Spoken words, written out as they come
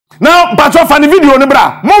Now, but of any video,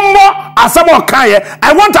 Mumbo, Asamo Kaye,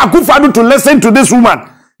 I want Akufo-Addo to listen to this woman.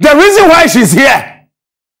 The reason why she's here.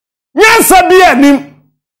 Yes,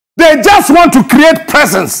 they just want to create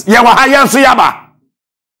presence. Play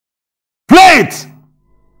it.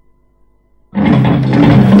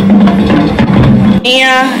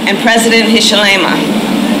 And President Hichilema,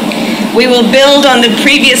 we will build on the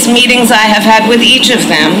previous meetings I have had with each of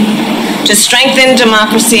them to strengthen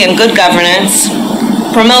democracy and good governance,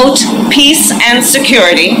 promote peace and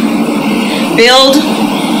security, build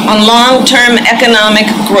on long-term economic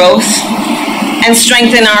growth, and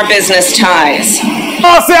strengthen our business ties.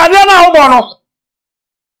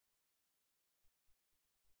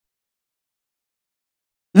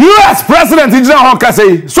 US President Ijina Honka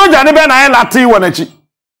say, Soja ni be na lati wanachi.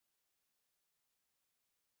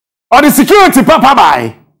 Or the security papa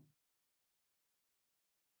by.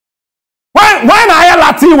 Why na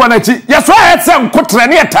lati wanachi? Yes, why I say kutre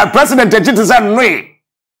ni eta President Ejiti say no.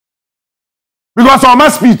 Because of my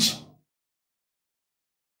speech.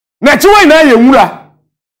 Nechi why na ye wura.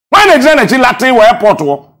 Why na Ejina nechi lati wa airport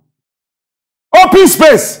wo? Open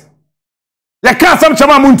space. You can't some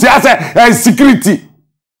chama munti as security.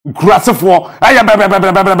 Grasefo aya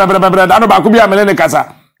ano ba ko bia mele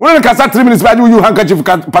kasa wona kasa 3 minutes ba you handkerchief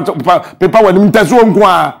paper when mtaso nko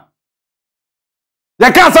a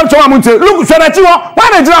ya ka sam choma munte look so na chi ho why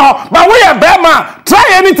na jira ho but we are bema try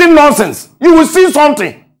anything nonsense you will see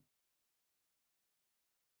something.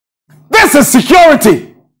 This is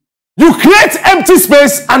security. You create empty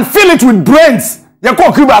space and fill it with brains. Ya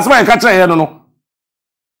ko kriba asma ya kacha here no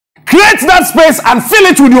create that space and fill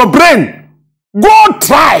it with your brain. Go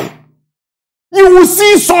try. You will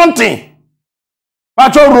see something.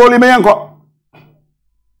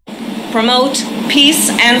 Promote peace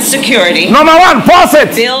and security. Number 1, pause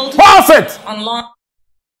it. Build pause it. On long.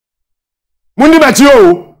 Mundi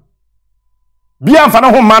Batio. Bien fana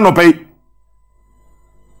home man pay.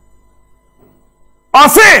 I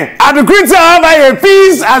say, at the critical have a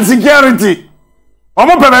peace and security.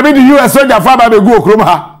 Omo pe maybe the US soldier farmer be go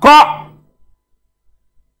kroma. Ko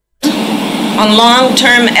on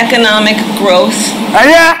long-term economic growth.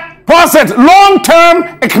 Yeah, pause it.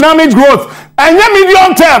 Long-term economic growth. And yeah,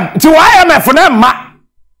 medium term. To IMF for them.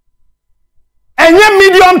 And yeah,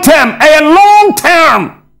 medium term. And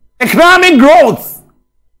long-term economic growth.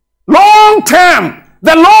 Long-term.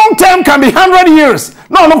 The long-term can be 100 years.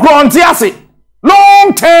 No, look on Tiasi.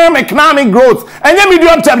 Long-term economic growth. And yeah,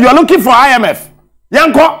 medium term. You are looking for IMF.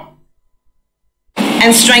 Yanko.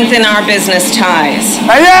 And strengthen our business ties.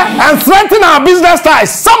 Yeah, and strengthen our business ties.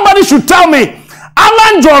 Somebody should tell me,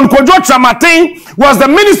 Alan John Kojo Chamatin was the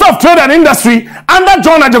Minister of Trade and Industry under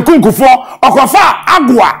John Ajakunkufo Okofa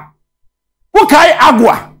Agua. Ukai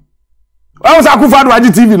Agua. I was Akufo-Addo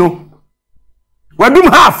TV no. We do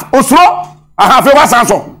half Oslo, I have a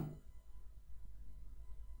wasanso.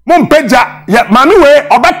 Mom peja ya manuwe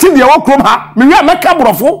obati de wo krom ha. Me wi ameka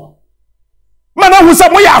brofo. Mana hu se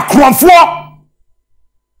mo ya kromfo.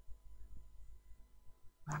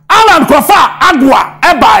 Alan Kofa Agua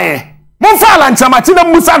ebaye. Monfa Alan Chamati na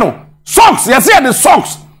Musa no. Socks, you see the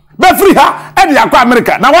socks. Be free ha e dey akwa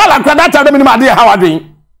America. Na wala akwa that time me ma dey how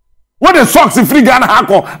adwen. What the socks free Ghana ha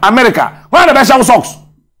ko America. Why the special socks?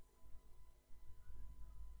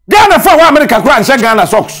 Ghana for America kwa and Ghana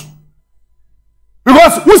socks.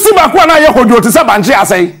 Because we see back na ye hodo to say banche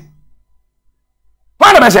asai.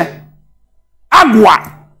 Why the special?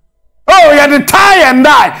 Agua. Oh, yeah, the tie and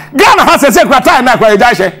die. Ghana has a secret tie and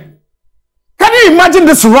die. Can you imagine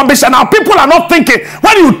this rubbish? And our people are not thinking.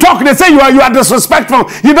 When you talk, they say you are disrespectful.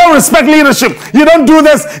 You don't respect leadership. You don't do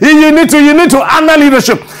this. You need to honor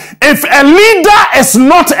leadership. If a leader is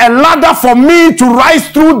not a ladder for me to rise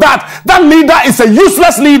through that, that leader is a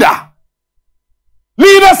useless leader.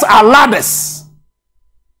 Leaders are ladders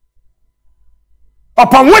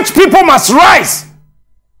upon which people must rise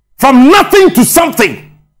from nothing to something.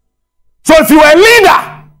 So if you are a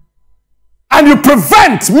leader and you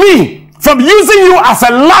prevent me from using you as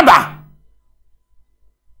a ladder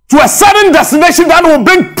to a certain destination that will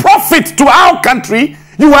bring profit to our country,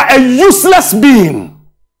 you are a useless being.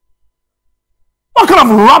 What kind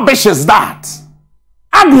of rubbish is that?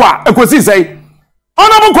 Agua, Ekosi say,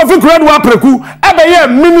 Honorable Kofi Kuredwa Preku, Ebeye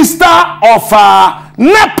Minister of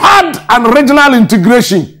NEPAD and Regional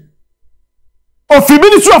Integration of the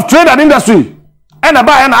Ministry of Trade and Industry. And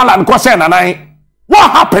Alan Kwase and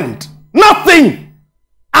what happened? Nothing.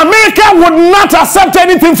 America would not accept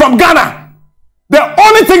anything from Ghana. The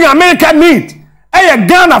only thing America needs is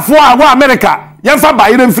Ghana for our America. Yanfa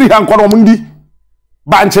ba ire free hand kwa mundi.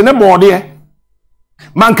 Ba nchene bode.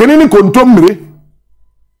 Mankeni ni kontomre.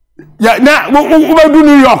 Ya na we do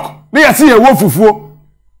New York. Na ya see e wo fufuo.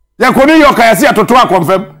 Ya ko New York ya see atoto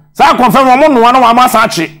akonfam. Sa akonfam mo no wa na wa ma sa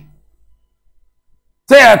achi.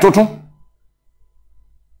 Say atoto.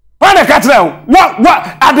 When the cattle, what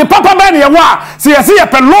at the Papa Ben ya wa see ya see a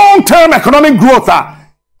long-term economic growth.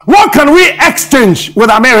 What can we exchange with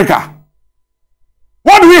America?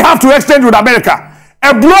 What do we have to exchange with America?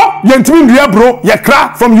 A bro, yentimi ndua bro,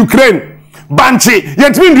 yakra from Ukraine. Banchi,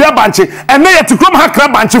 yentimi ndua banchi. And then yetikrom hakra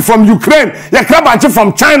banchi from Ukraine. Yakra banchi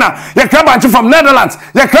from China. Yakra banchi from Netherlands.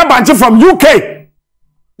 Yakra banchi from UK.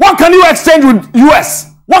 What can you exchange with US?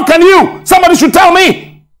 What can you? Somebody should tell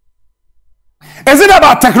me. Is it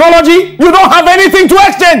about technology? You don't have anything to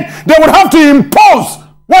exchange. They would have to impose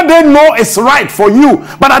what they know is right for you.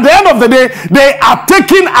 But at the end of the day, they are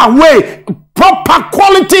taking away proper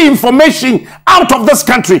quality information out of this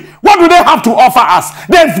country. What do they have to offer us?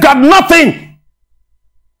 They've got nothing.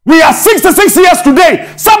 We are 66 years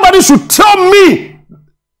today. Somebody should tell me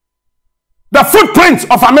the footprints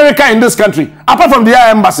of America in this country, apart from the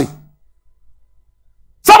embassy.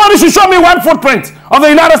 Somebody should show me one footprint of the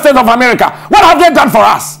United States of America. What have they done for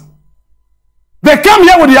us? They come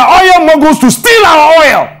here with their oil moguls to steal our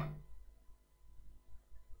oil.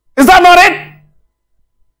 Is that not it?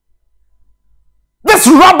 This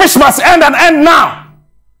rubbish must end and end now.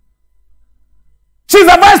 She's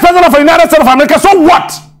the vice president of the United States of America, so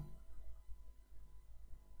what?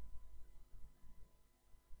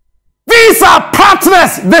 These are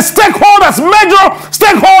partners, the stakeholders, major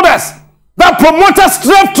stakeholders that promote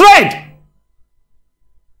slave trade.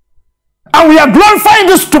 And we are glorifying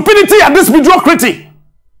this stupidity and this mediocrity.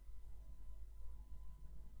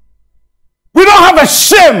 We don't have a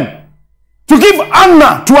shame to give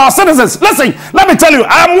honor to our citizens. Listen, let me tell you,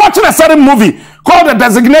 I am watching a certain movie called The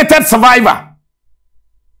Designated Survivor.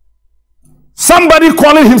 Somebody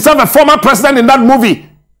calling himself a former president in that movie,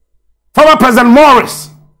 former President Morris.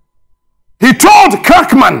 He told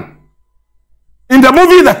Kirkman in the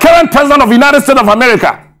movie, the current president of the United States of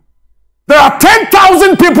America, there are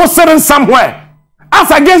 10,000 people sitting somewhere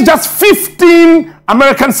as against just 15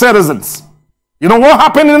 American citizens. You know what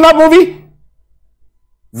happened in that movie?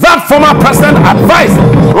 That former president advised,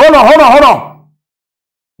 hold on.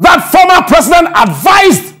 That former president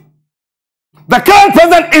advised the current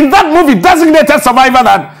president in that movie, Designated Survivor,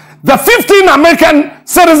 that the 15 American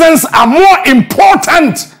citizens are more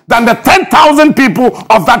important than the 10,000 people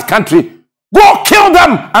of that country. Go kill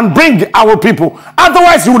them and bring our people.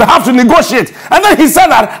 Otherwise, you would have to negotiate. And then he said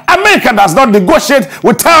that America does not negotiate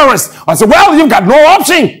with terrorists. I said, well, you've got no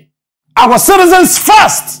option. Our citizens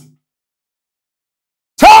first.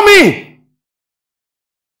 Tell me,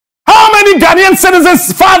 how many Ghanaian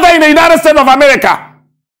citizens father in the United States of America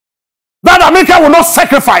that America will not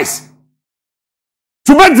sacrifice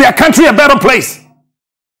to make their country a better place?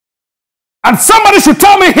 And somebody should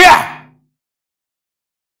tell me here.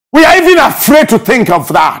 We are even afraid to think of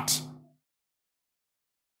that.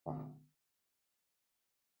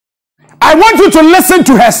 I want you to listen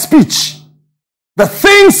to her speech. The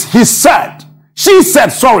things he said. She said,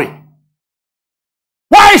 sorry.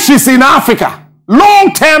 Why she's in Africa.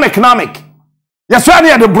 Long-term economic. Let's go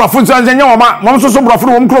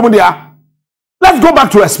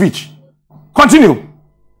back to her speech. Continue.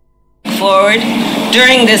 Forward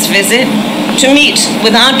during this visit to meet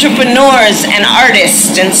with entrepreneurs and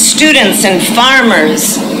artists and students and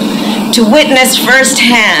farmers to witness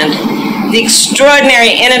firsthand the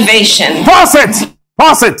extraordinary innovation. Pause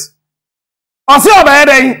it.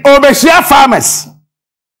 Obeshia farmers.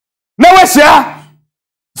 No share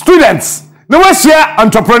students. No share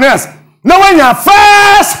entrepreneurs. No one your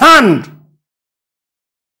first hand.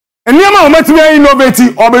 And you know what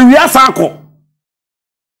innovative or be sako.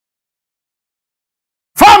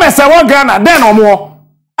 Farmers in Ghana, then or more.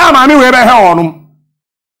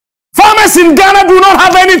 Farmers in Ghana do not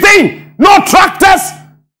have anything. No tractors.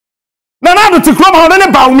 Nana to come on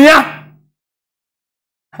any baumia.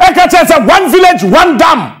 One village, one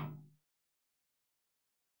dam.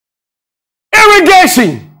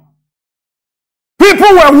 Irrigation. People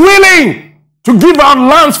were willing to give out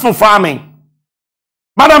lands for farming.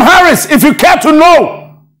 Madam Harris, if you care to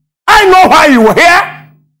know, I know why you were here.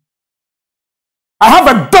 I have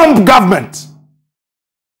a dumb government.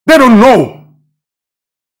 They don't know.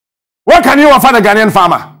 What can you offer the Ghanaian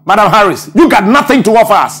farmer, Madam Harris? You got nothing to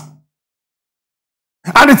offer us.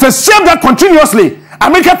 And it's a shame that continuously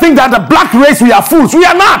America think that the black race, we are fools. We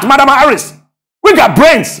are not, Madam Harris. We got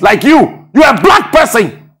brains like you. You are a black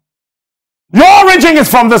person. Your origin is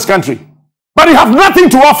from this country. But you have nothing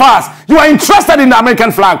to offer us. You are interested in the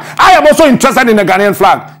American flag. I am also interested in the Ghanaian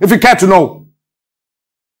flag, if you care to know.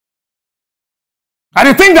 And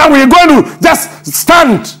you think that we're going to just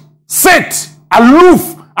stand, sit,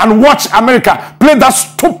 aloof, and watch America play that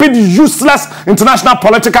stupid, useless international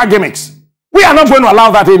political gimmicks. We are not going to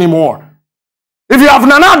allow that anymore. If you have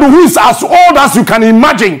Nanado who is as old as you can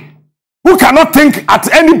imagine, who cannot think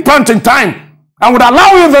at any point in time, and would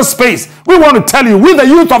allow you this space, we want to tell you, we the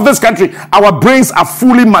youth of this country, our brains are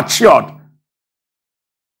fully matured.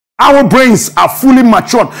 Our brains are fully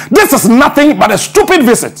matured. This is nothing but a stupid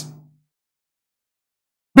visit.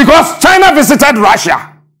 Because China visited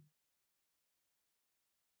Russia.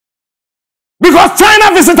 Because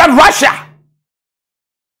China visited Russia.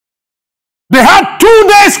 They had 2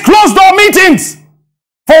 days closed door meetings.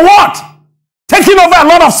 For what? Taking over a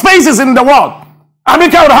lot of spaces in the world.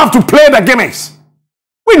 America would have to play the gimmicks.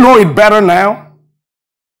 We know it better now.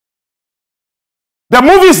 The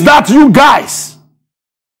movies that you guys,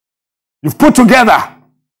 you've put together,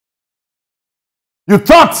 you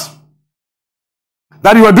thought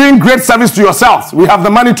that you were doing great service to yourselves. We have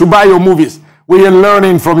the money to buy your movies. We are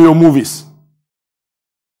learning from your movies.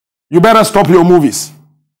 You better stop your movies.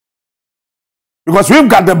 Because we've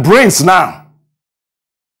got the brains now.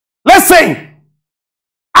 Let's sing.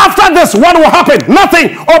 After this, what will happen? Nothing.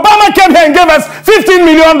 Obama came here and gave us $15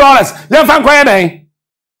 million. I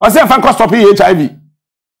said, "Fanko stop HIV."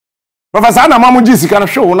 Professor Anna Mamuji can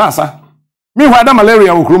show Nasa. Meanwhile, the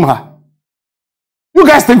malaria will groom her. You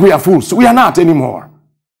guys think we are fools? We are not anymore.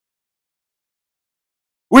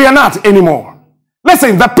 We are not anymore.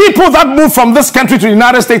 Listen, the people that moved from this country to the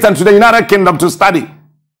United States and to the United Kingdom to study,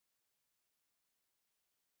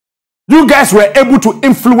 you guys were able to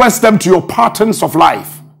influence them to your patterns of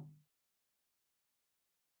life.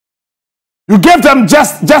 You gave them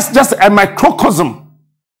just a microcosm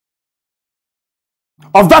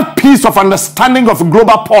of that piece of understanding of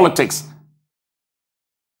global politics.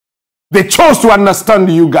 They chose to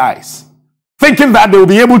understand you guys, thinking that they will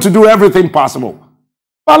be able to do everything possible.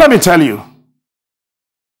 But let me tell you,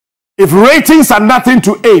 if ratings are nothing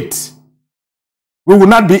to eat, we will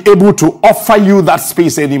not be able to offer you that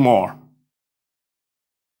space anymore.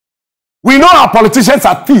 We know our politicians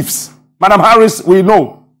are thieves. Madam Harris, we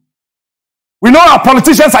know. We know our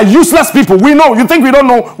politicians are useless people. We know. You think we don't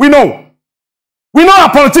know? We know. We know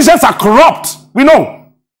our politicians are corrupt. We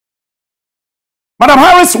know. Madam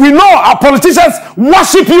Harris, we know our politicians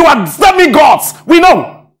worship you as demigods. We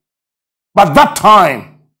know. But that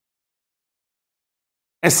time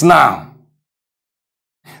is now.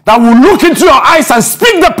 That will look into your eyes and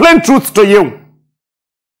speak the plain truth to you.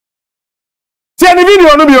 See any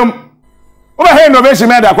video no over here innovation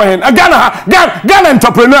man Ghana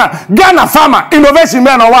entrepreneur, Ghana farmer, innovation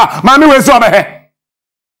man or what? Mami we so over here.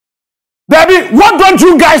 Debbie, what don't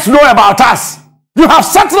you guys know about us? You have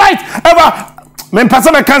satellite ever. You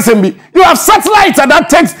have satellites that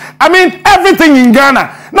takes, everything in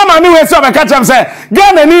Ghana. No man, we say,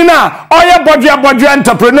 Ghana Nina, oya body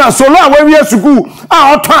entrepreneur. So now when we are school,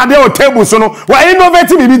 our table, so no, we're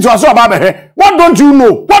innovating to us about here. What don't you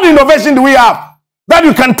know? What innovation do we have that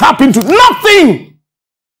you can tap into? Nothing.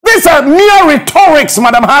 These are mere rhetorics,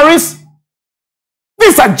 Madam Harris.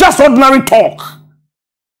 These are just ordinary talk.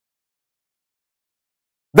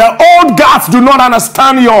 The old guards do not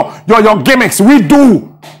understand your gimmicks. We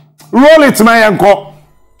do. Roll it, my uncle.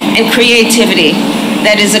 And creativity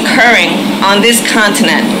that is occurring on this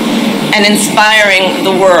continent and inspiring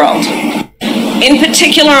the world. In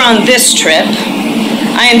particular on this trip,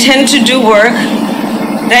 I intend to do work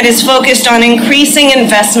that is focused on increasing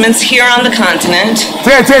investments here on the continent,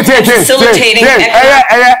 facilitating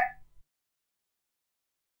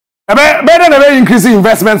better than increasing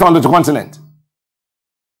investments on the continent.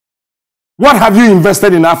 What have you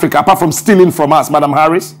invested in Africa apart from stealing from us, Madam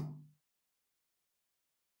Harris?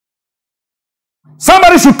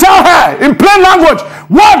 Somebody should tell her in plain language,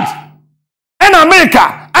 what in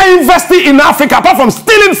America are investing in Africa apart from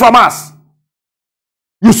stealing from us?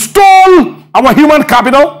 You stole our human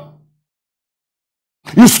capital.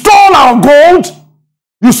 You stole our gold.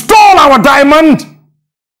 You stole our diamond.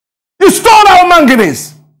 You stole our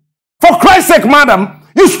manganese. For Christ's sake, madam,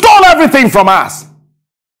 you stole everything from us.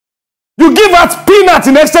 You give us peanuts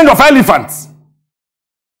in exchange of elephants.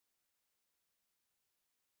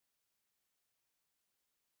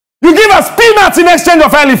 You give us peanuts in exchange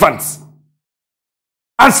of elephants.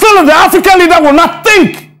 And still the African leader will not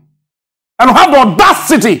think and have the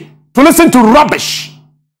audacity to listen to rubbish.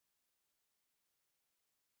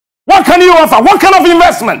 What can you offer? What kind of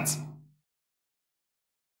investment?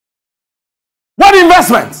 What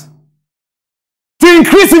investment? To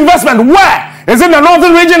increase investment where? Is it the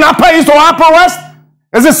northern region, upper east or upper west?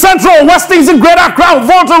 Is it central or west? Is it greater Accra,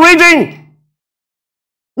 Volta region?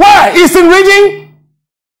 Where? Eastern region?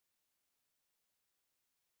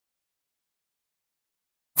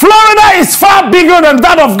 is far bigger than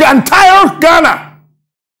that of the entire Ghana.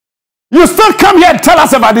 You still come here and tell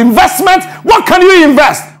us about investment. What can you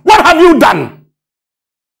invest? What have you done?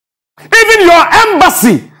 Even your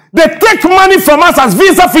embassy, they take money from us as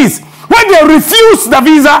visa fees. When they refuse the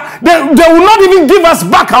visa, they will not even give us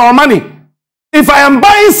back our money. If I am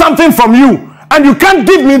buying something from you and you can't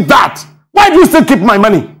give me that, why do you still keep my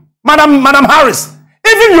money? Madam Harris,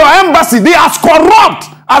 even your embassy, they are as corrupt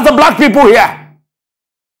as the black people here.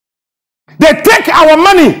 They take our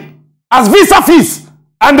money as visa fees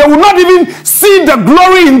and they will not even see the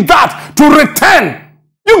glory in that to return.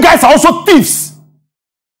 You guys are also thieves.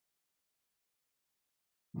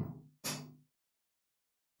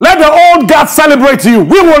 Let the old guard celebrate you.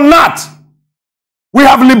 We will not. We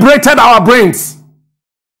have liberated our brains.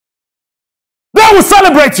 They will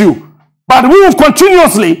celebrate you, but we will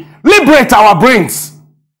continuously liberate our brains.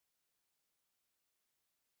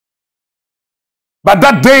 But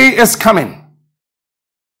that day is coming.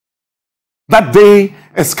 That day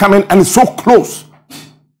is coming and it's so close.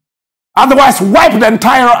 Otherwise, wipe the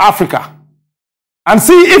entire Africa and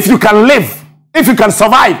see if you can live, if you can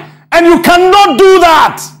survive. And you cannot do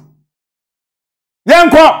that.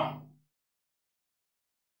 Yanko.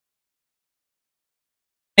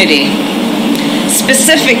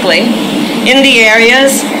 Specifically in the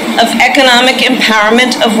areas of economic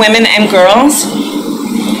empowerment of women and girls,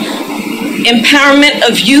 empowerment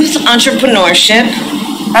of youth entrepreneurship,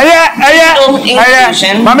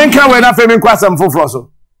 inclusion.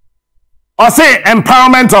 Or say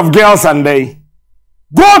empowerment of girls and they.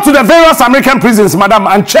 Go to the various American prisons, madam,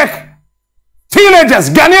 and check teenagers,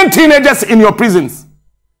 Ghanaian teenagers in your prisons.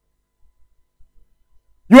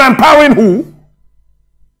 You are empowering who?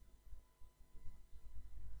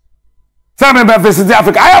 Tell me about visiting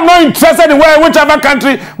Africa. I am not interested in whichever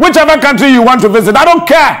country you want to visit. I don't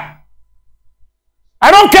care.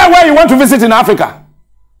 I don't care where you want to visit in Africa.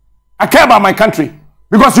 I care about my country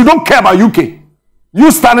because you don't care about UK.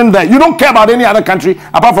 You standing there, you don't care about any other country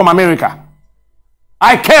apart from America.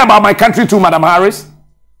 I care about my country too, Madam Harris.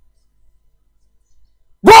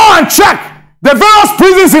 Go and check the various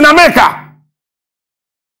prisons in America.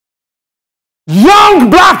 Young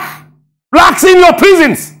blacks in your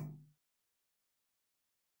prisons.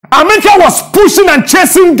 America was pushing and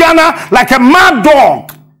chasing Ghana like a mad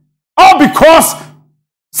dog. All because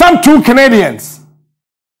some two Canadians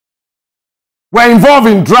were involved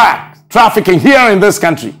in drug trafficking here in this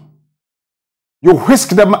country. You whisk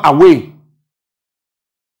them away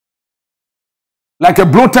like a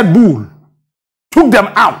bloated bull, took them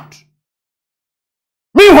out.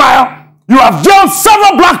 Meanwhile, you have jailed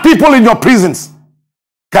several black people in your prisons.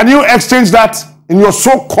 Can you exchange that in your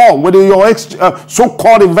so-called, with your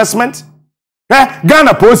so-called investment?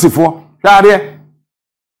 Ghana policy for this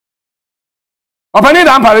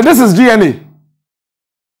is GNA.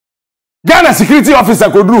 Ghana security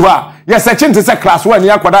officer could do her. Yes, I change to class 1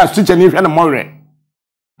 year street and more.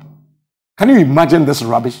 Can you imagine this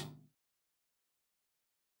rubbish?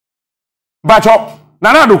 But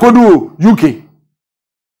Nana do kodu UK.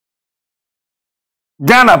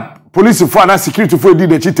 Ghana police for and security for did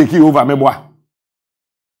the take over meboa.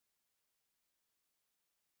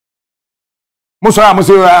 Most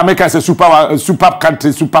America is a super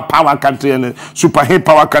country, super power country, and a super high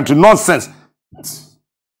power country. Nonsense.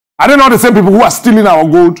 Are they not the same people who are stealing our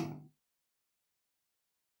gold?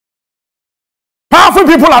 Powerful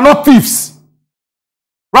people are not thieves.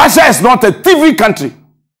 Russia is not a thieving country.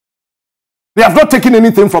 They have not taken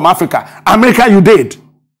anything from Africa. America, you did.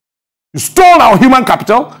 You stole our human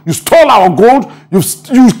capital. You stole our gold. You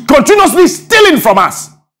continuously stealing from us.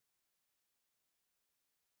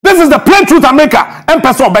 This is the plain truth, America.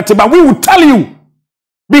 Empress or better, but we will tell you.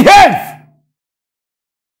 Behave.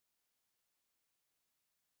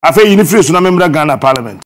 I feel you need to Ghana Parliament.